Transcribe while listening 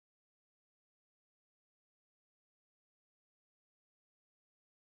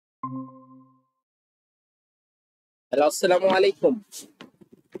Hello, assalamu alaikum.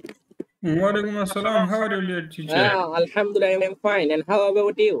 Walaikum assalam. How are you, dear teacher? Alhamdulillah, I'm fine. And how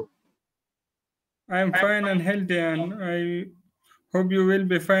about you? I am fine and healthy, and I hope you will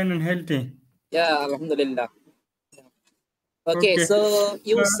be fine and healthy. Yeah, alhamdulillah. Okay, Okay. so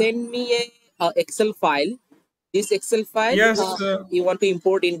you send me a Excel file. This Excel file Yes, you want to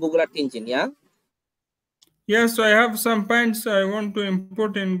import in Google Earth Engine, yeah? yes, I have some points I want to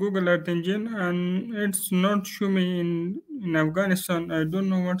import in Google Earth Engine, and it's not show me in Afghanistan. I don't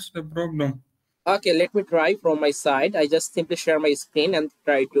know what's the problem. Okay, let me try from my side. I just simply share my screen and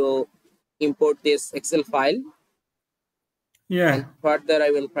try to import this Excel file. And Yeah. further,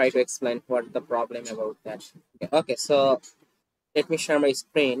 I will try to explain what the problem about that. Okay, so let me share my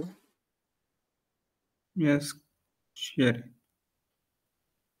screen. Yes. Sure.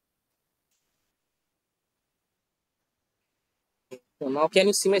 So now, can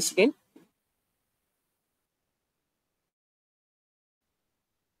you see my screen?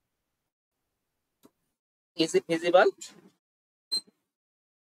 Is it visible?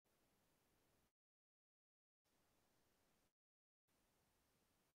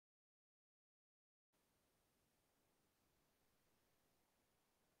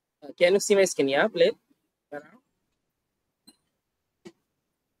 Can you see my screen? Yeah, please.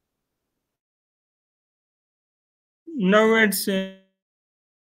 Now it's in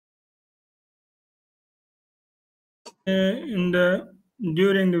the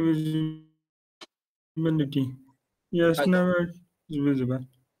during the visibility. Yes, Okay. now it's visible.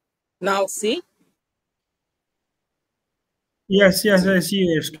 Now see. Yes, yes, I see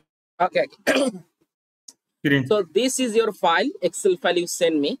your Okay. screen. So this is your file, Excel file you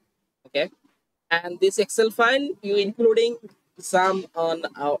send me. Okay. And this Excel file you including some on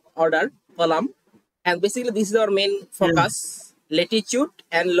order column. And basically this is our main Yes, focus, latitude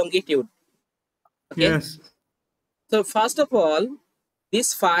and longitude. Okay. yes, So first of all,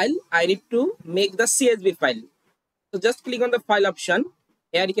 this file I need to make the CSV file. So just click on the file option.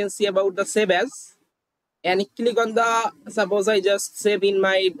 Here you can see about the save as. And click on the, suppose I just save in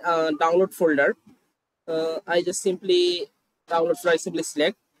my download folder. I just simply download, so I simply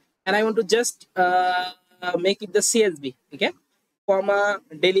select, and I want to just make it the CSV, okay, comma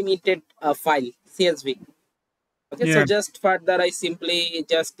delimited file CSV. Okay, so yeah. just further I simply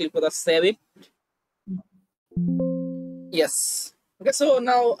just click on the save it. Yes. Okay, so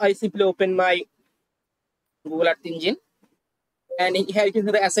now I simply open my Google Earth Engine, and here you can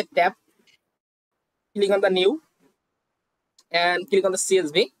see the asset tab. Click on the new and click on the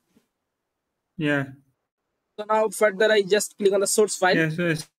CSV. Yeah. So now further I just click on the source file, Yes,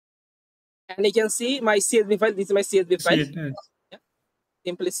 yes. and you can see my CSV file. This is my CSV See file. it. Yes. Yeah.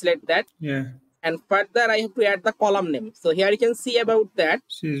 Simply select that. Yeah. And further I have to add the column name. So here you can see about that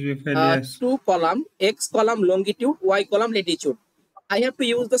CSV file. Yes. two column, X column longitude, Y column latitude. I have to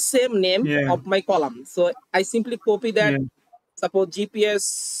use the same name Yeah. of my column. So I simply copy that. Yeah. Suppose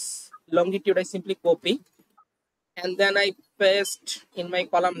GPS longitude, I simply copy, and then I paste in my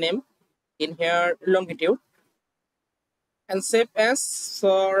column name in here longitude, and save as.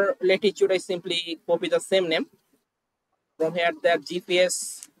 For latitude I simply copy the same name from here, that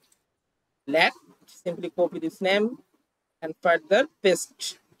GPS lat, simply copy this name and further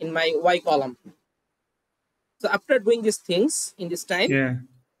paste in my Y column. So after doing these things in this time, Yeah.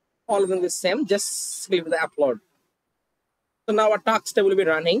 all of them the same, just click the upload. So now our task will be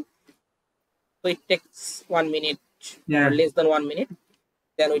running. So it takes 1 minute or Yeah. less than 1 minute.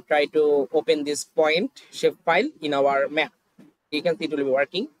 Then we try to open this point shapefile in our map. You can see it will be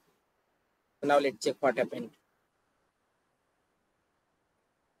working. So now let's check what happened.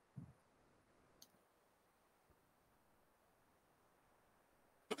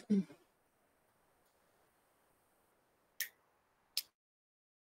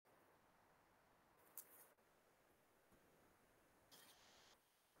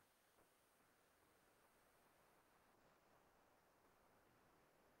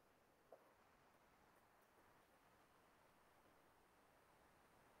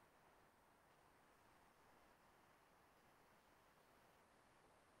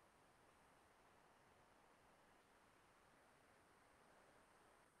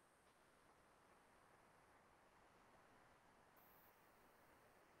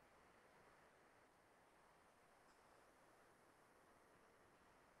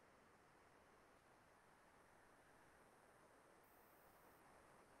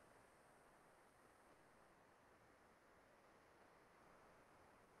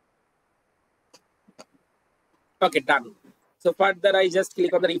 Okay, done. So further I just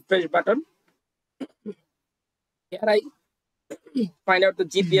click on the refresh button. Here I find out the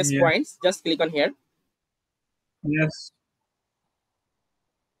GPS Yeah. points. Just click on here. Yes.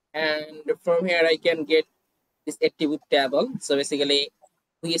 And from here I can get this attribute table. So basically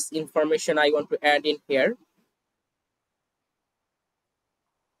which information I want to add in here.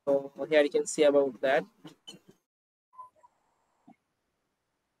 So here you can see about that.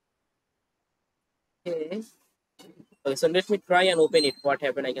 Okay. Okay, so let me try and open it. What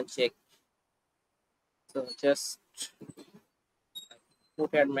happened? I can check. So just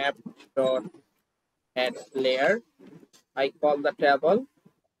put add map dot add layer. I call the table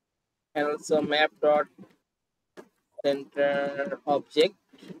and also map dot center object.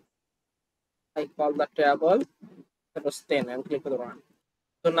 I call the table. That was 10 and click the run.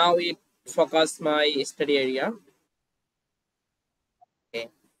 So now it focus my study area. Okay.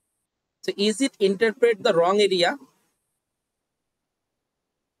 So is it interpret the wrong area,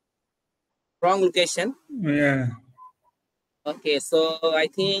 wrong location? Yeah. Okay, so I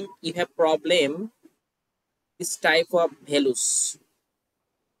think you have problem this type of values.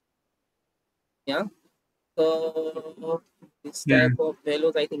 Yeah. So this Yeah. type of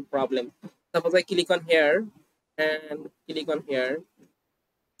values I think problem. Suppose I click on here and click on here.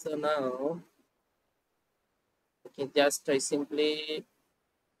 So now I can just I simply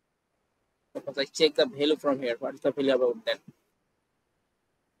suppose I check the value from here. What's the value about that?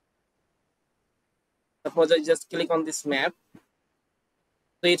 Suppose I just click on this map.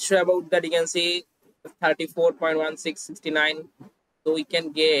 So it show about that you can see 34.1669. So we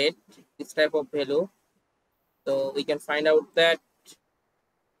can get this type of value. So we can find out that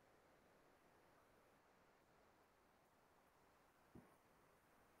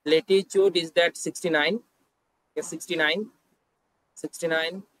latitude is that 69. Yes, 69,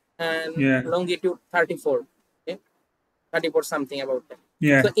 69, and Yeah. longitude 34. Okay, 34 something about that.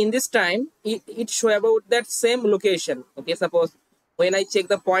 Yeah. So in this time, it show about that same location. Okay, suppose when I check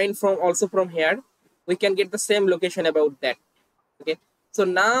the point from also from here, we can get the same location about that. Okay, so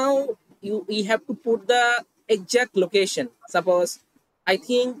now we have to put the exact location. Suppose I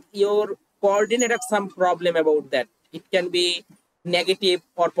think your coordinate have some problem about that. It can be negative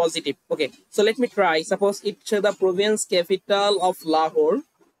or positive. Okay, so let me try. Suppose it's the province capital of Lahore.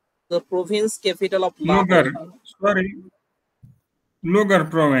 The province capital of Logar. Lahore. Sorry. Logar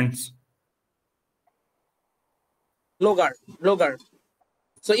province. Logar. Logar.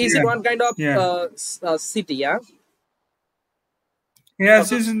 So is it Yeah. one kind of Yeah. city? Yeah. Yes,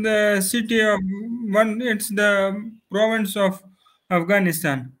 Okay. this is the city of one. It's the province of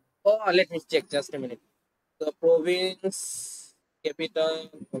Afghanistan. Oh, let me check just a minute. The province capital.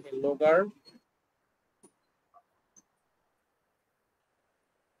 Okay, Logar.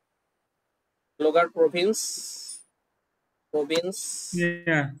 Logar province. Province.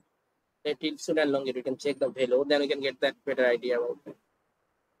 Yeah. Latitude and longitude. You can check the value. Then you can get that better idea about it.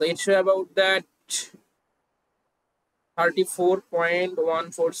 So it's about that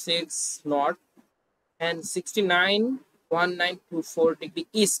 34.146 north and 69.1924 degree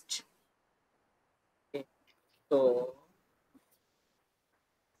east. Okay. So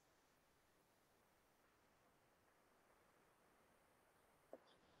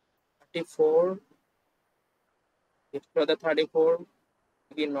 34, it's for the 34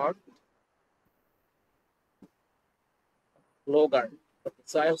 degree north, Logar. Okay.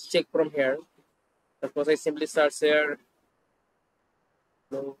 So I'll check from here. Suppose I simply search here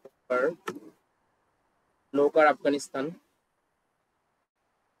Logar, Logar, Afghanistan.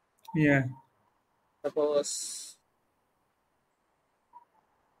 Yeah. Suppose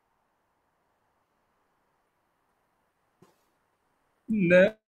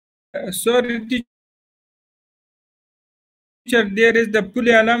The sorry, teacher. There is the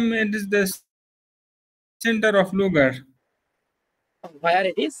Puli Alam. It is the center of Logar. where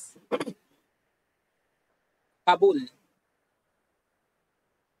it is? Kabul.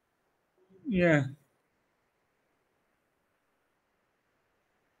 Yeah.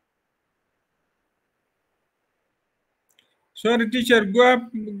 Sorry, teacher. Go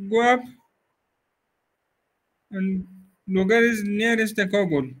up, and Logar is nearest the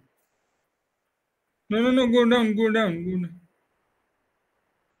Kabul. No, no, no. Go down. Go down. Go down.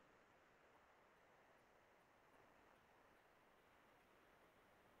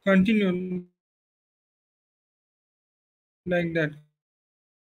 Continue like that.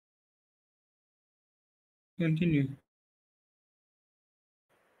 Continue.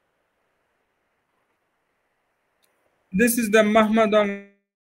 This is the Mahmad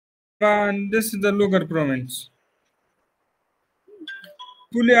and this is the Lugar province.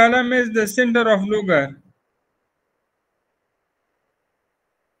 Puli Alam is the center of Lugar.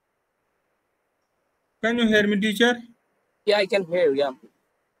 Can you hear me, teacher? Yeah, I can hear. Yeah.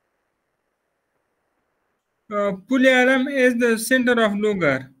 Puliaram is the center of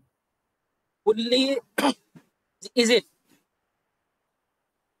Lugar. Fully, is it?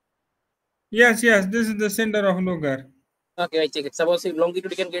 Yes, yes, this is the center of Lugar. Okay, I check it. Suppose if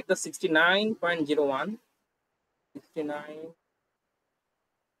longitude, you can get the 69.01, 69,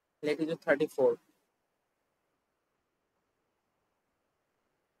 latitude 34.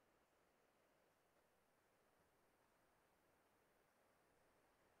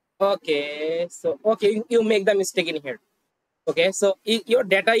 Okay, so okay, you make the mistake in here. Okay, so your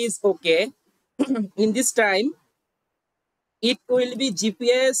data is okay. In this time, it will be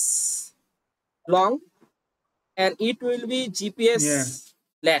GPS long and it will be Yeah, GPS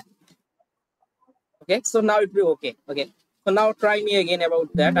left. Okay, so now it will be okay. Okay, so now try me again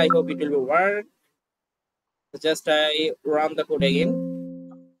about that. I hope it will work. So just I run the code again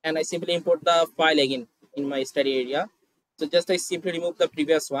and I simply import the file again in my study area. So just I simply remove the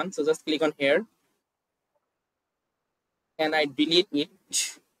previous one. So just click on here and I delete it.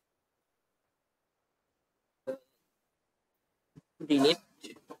 Delete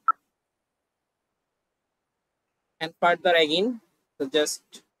and further again. So just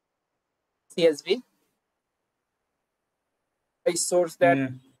CSV. I source that yeah,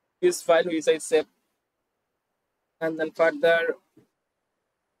 this file which I save and then further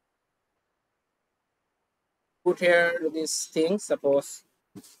put here this thing. Suppose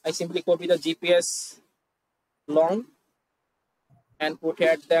I simply copy the GPS long and put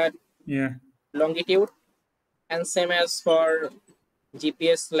here that yeah, longitude and same as for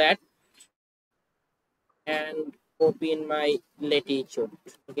GPS lat and copy in my latitude.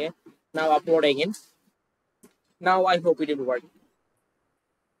 Okay, now upload again. Now I hope it will work.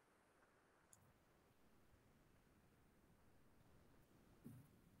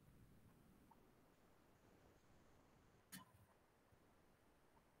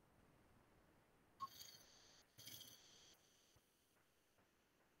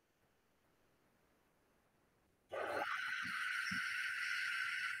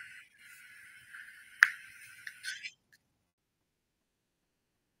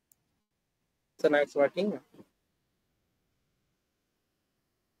 So now it's working.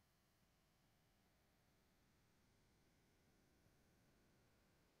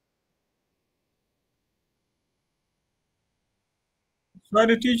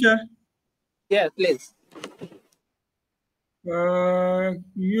 sorry, teacher. Yeah, please.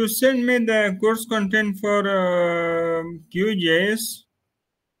 You send me the course content for QGIS,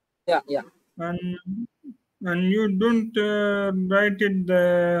 Yeah, yeah. and you don't write it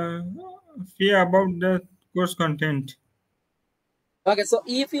the fee about the course content. Okay, so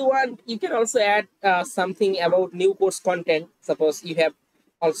if you want, you can also add something about new course content. Suppose you have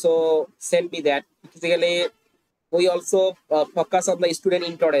also sent me that. Basically, we also focus on the student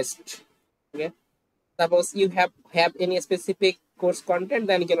interest. Okay. Suppose you have any specific course content,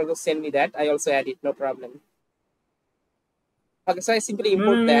 then you can also send me that. I also add it, no problem. Okay, so I simply No,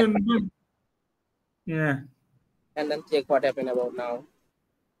 no, import no, that you don't. Yeah, and then check what happened about now.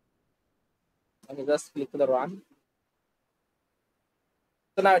 Okay, just click to the run.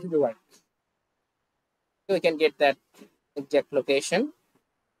 So now it will work. So you can get that exact location,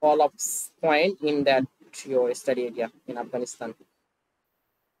 all of point in that your study area in Afghanistan.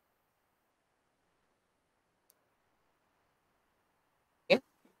 Okay,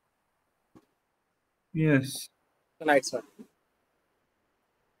 yes, so now it's one.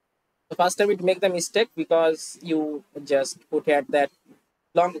 The first time it make the mistake because you just put at that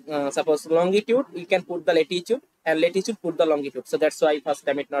long suppose longitude, you can put the latitude and latitude put the longitude. So that's why first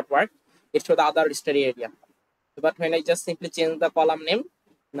time it not work. It show the other study area. But when I just simply change the column name,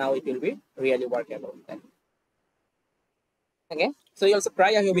 now it will be really work about that. Okay. So you also try.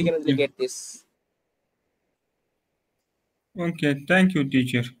 I hope we can really okay, get this. okay. Thank you,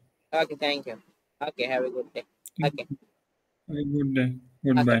 teacher. Okay. Thank you. Okay. Have a good day. Okay. Have a good day.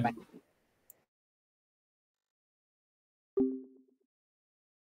 Okay. Goodbye. Bye.